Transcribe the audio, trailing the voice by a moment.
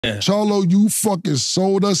Charlo, you fucking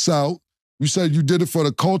sold us out. You said you did it for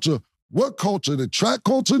the culture. What culture? The track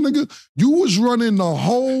culture, nigga? You was running the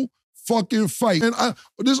whole fucking fight. And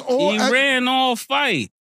he ran all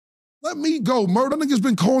fight. Let me go. Murder nigga's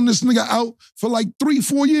been calling this nigga out for like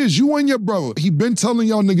 3-4 years. You and your brother. He been telling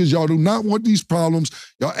y'all niggas y'all do not want these problems.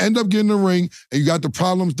 Y'all end up getting the ring and you got the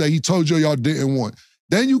problems that he told y'all didn't want.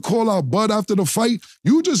 Then you call out Bud after the fight.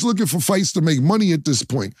 You just looking for fights to make money at this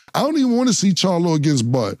point. I don't even want to see Charlo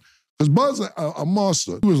against Bud. Because Bud's a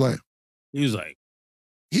monster. He was like,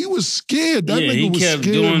 he was scared. That nigga was scared.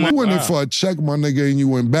 You went in for a check, my nigga, and you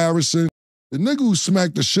were embarrassing. The nigga who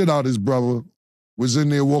smacked the shit out of his brother was in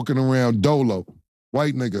there walking around dolo.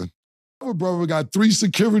 White nigga. Our brother got 3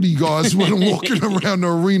 security guards with him walking around the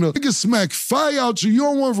arena. Nigga smack fire out you. You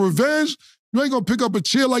don't want revenge? You ain't gonna pick up a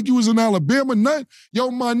chair like you was in Alabama, nut.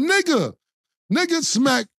 Yo, my nigga. Nigga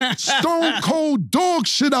smack stone cold dog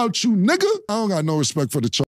shit out you, nigga. I don't got no respect for the